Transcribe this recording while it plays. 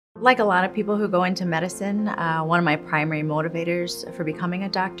Like a lot of people who go into medicine, one of my primary motivators for becoming a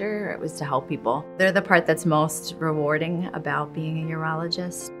doctor was to help people. They're the part that's most rewarding about being a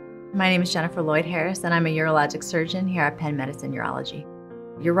urologist. My name is Jennifer Lloyd-Harris, and I'm a urologic surgeon here at Penn Medicine Urology.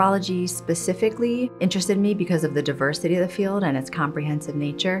 Urology specifically interested me because of the diversity of the field and its comprehensive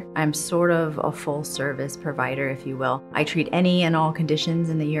nature. I'm sort of a full-service provider, if you will. I treat any and all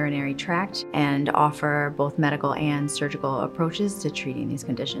conditions in the urinary tract and offer both medical and surgical approaches to treating these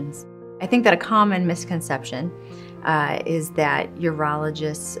conditions. I think that a common misconception is that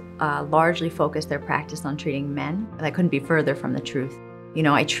urologists largely focus their practice on treating men. That couldn't be further from the truth. You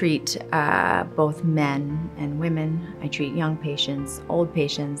know, I treat both men and women. I treat young patients, old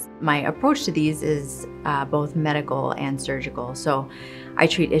patients. My approach to these is both medical and surgical. So I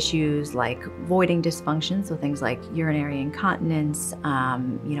treat issues like voiding dysfunction, so things like urinary incontinence,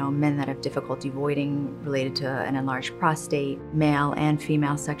 men that have difficulty voiding related to an enlarged prostate, male and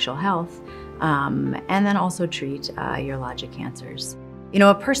female sexual health, and then also treat urologic cancers. You know,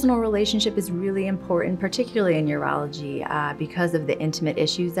 a personal relationship is really important, particularly in urology, because of the intimate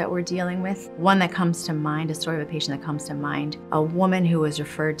issues that we're dealing with. One that comes to mind, a story of a patient that comes to mind, a woman who was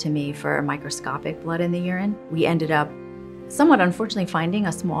referred to me for microscopic blood in the urine. We ended up somewhat unfortunately finding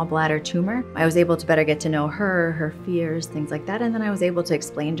a small bladder tumor. I was able to better get to know her, her fears, things like that, and then I was able to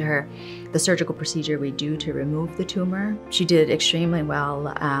explain to her the surgical procedure we do to remove the tumor. She did extremely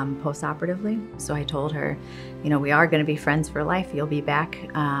well post-operatively, so I told her, you know, we are going to be friends for life. You'll be back,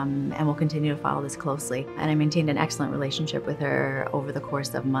 and we'll continue to follow this closely. And I maintained an excellent relationship with her over the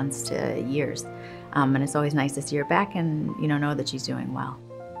course of months to years. And it's always nice to see her back and, know that she's doing well.